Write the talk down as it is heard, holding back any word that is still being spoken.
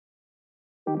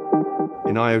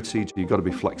In IoT, you've got to be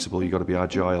flexible, you've got to be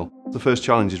agile. The first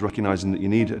challenge is recognising that you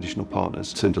need additional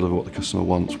partners to deliver what the customer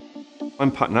wants.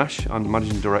 I'm Pat Nash, I'm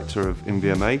Managing Director of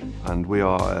InVMA, and we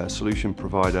are a solution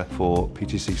provider for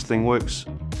PTC's ThingWorx.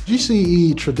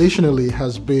 GCE traditionally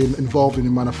has been involved in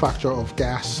the manufacture of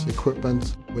gas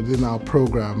equipment within our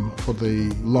program for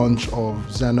the launch of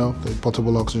Zen-O, the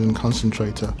portable oxygen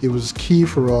concentrator. It was key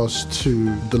for us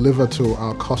to deliver to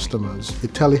our customers a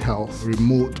telehealth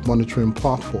remote monitoring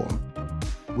platform.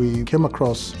 We came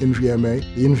across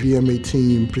InVMA. The InVMA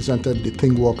team presented the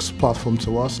ThingWorx platform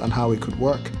to us and how it could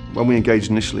work. When we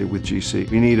engaged initially with GCE,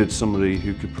 we needed somebody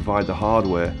who could provide the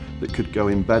hardware that could go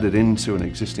embedded into an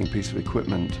existing piece of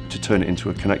equipment to turn it into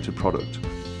a connected product.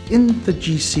 In the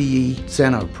GCE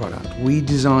Zen-O product, we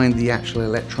designed the actual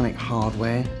electronic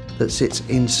hardware that sits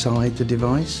inside the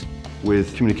device.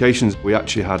 With communications, we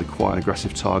actually had quite an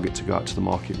aggressive target to go out to the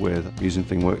market with using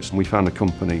ThingWorx, and we found a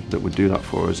company that would do that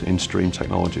for us in Stream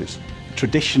Technologies.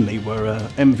 Traditionally, we're a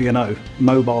MVNO,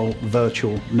 mobile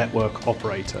virtual network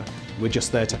operator. We're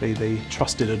just there to be the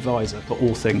trusted advisor for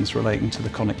all things relating to the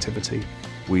connectivity.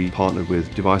 We partnered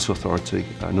with Device Authority,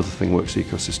 another ThingWorx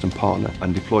ecosystem partner,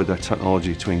 and deployed their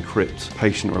technology to encrypt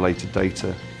patient-related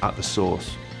data at the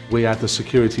source. We add the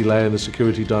security layer and the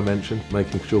security dimension,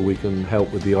 making sure we can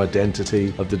help with the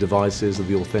identity of the devices and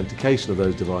the authentication of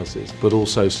those devices, but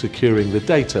also securing the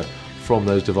data from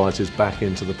those devices back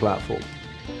into the platform.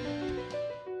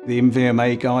 The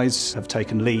InVMA guys have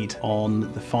taken lead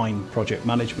on the fine project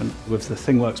management. With the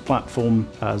ThingWorx platform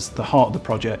as the heart of the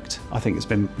project, I think it's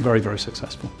been very, very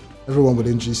successful. Everyone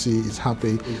within GCE is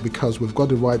happy because we've got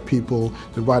the right people,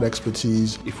 the right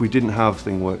expertise. If we didn't have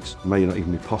ThingWorx, it may not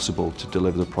even be possible to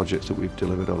deliver the projects that we've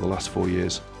delivered over the last 4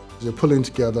 years. You're pulling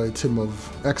together a team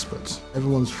of experts.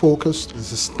 Everyone's focused,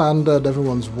 there's a standard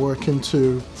everyone's working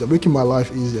to. It's making my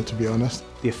life easier, to be honest.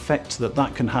 The effect that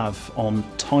that can have on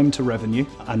time to revenue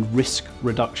and risk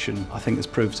reduction, I think has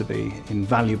proved to be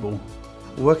invaluable.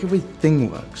 Working with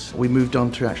ThingWorx, we moved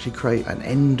on to actually create an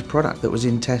end product that was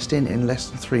in testing in less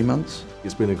than 3 months.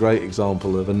 It's been a great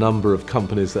example of a number of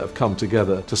companies that have come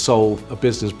together to solve a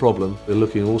business problem. We're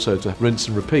looking also to rinse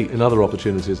and repeat in other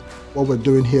opportunities. What we're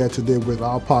doing here today with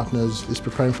our partners is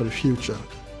preparing for the future.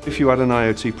 If you had an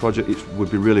IoT project, it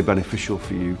would be really beneficial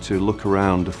for you to look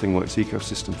around the ThingWorx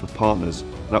ecosystem for partners.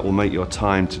 That will make your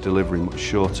time to delivery much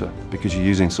shorter because you're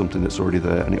using something that's already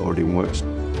there and it already works.